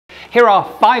Here are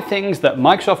 5 things that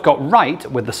Microsoft got right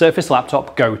with the Surface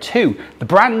Laptop Go 2, the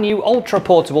brand new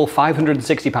ultra-portable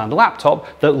 £560 laptop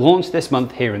that launched this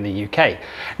month here in the UK.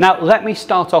 Now, let me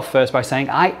start off first by saying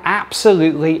I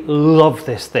absolutely love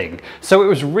this thing. So it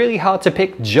was really hard to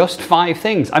pick just 5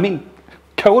 things. I mean,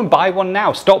 go and buy one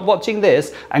now. Stop watching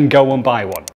this and go and buy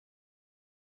one.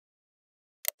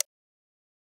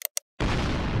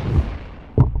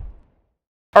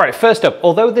 Alright, first up,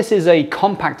 although this is a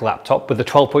compact laptop with a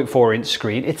 12.4-inch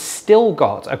screen, it's still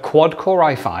got a quad-core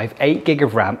i5, 8GB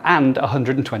of RAM and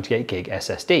 128GB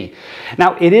SSD.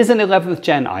 Now, it is an 11th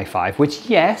gen i5, which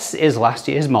yes, is last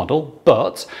year's model,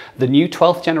 but the new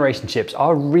 12th generation chips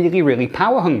are really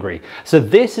power hungry. So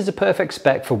this is a perfect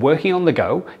spec for working on the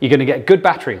go. You're going to get good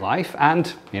battery life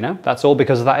and, you know, that's all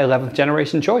because of that 11th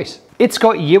generation choice. It's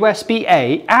got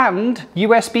USB-A and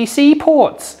USB-C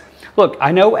ports. Look,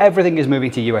 I know everything is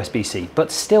moving to USB-C,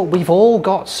 but still, we've all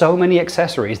got so many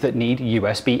accessories that need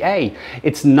USB-A.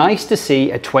 It's nice to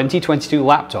see a 2022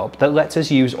 laptop that lets us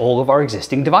use all of our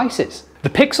existing devices. The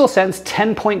Pixel Sense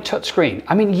 10-point touchscreen.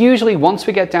 I mean, usually once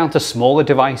we get down to smaller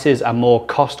devices and more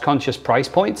cost-conscious price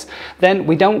points, then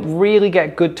we don't really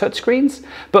get good touchscreens.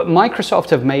 But Microsoft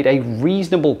have made a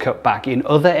reasonable cutback in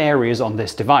other areas on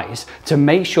this device to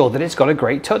make sure that it's got a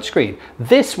great touchscreen.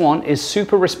 This one is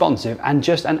super responsive and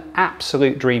just an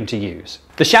absolute dream to use.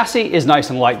 The chassis is nice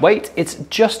and lightweight. It's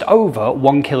just over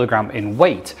 1 kilogram in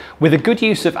weight, with a good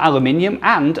use of aluminium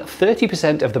and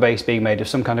 30% of the base being made of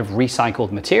some kind of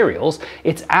recycled materials.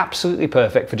 It's absolutely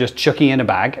perfect for just chucking in a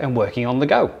bag and working on the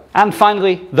go. And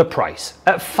finally, the price.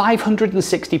 At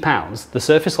 £560, the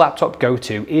Surface Laptop Go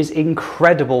 2 is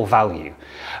incredible value.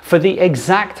 For the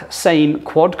exact same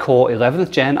quad-core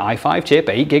 11th gen i5 chip,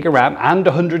 8GB of RAM and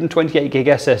 128GB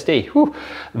SSD,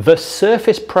 the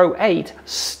Surface Pro 8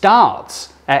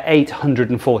 starts at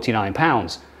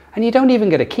 £849, and you don't even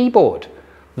get a keyboard.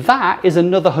 That is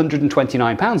another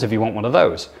 £129 if you want one of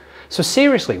those. So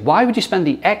seriously, why would you spend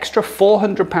the extra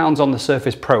 £400 on the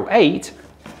Surface Pro 8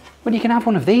 when you can have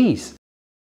one of these?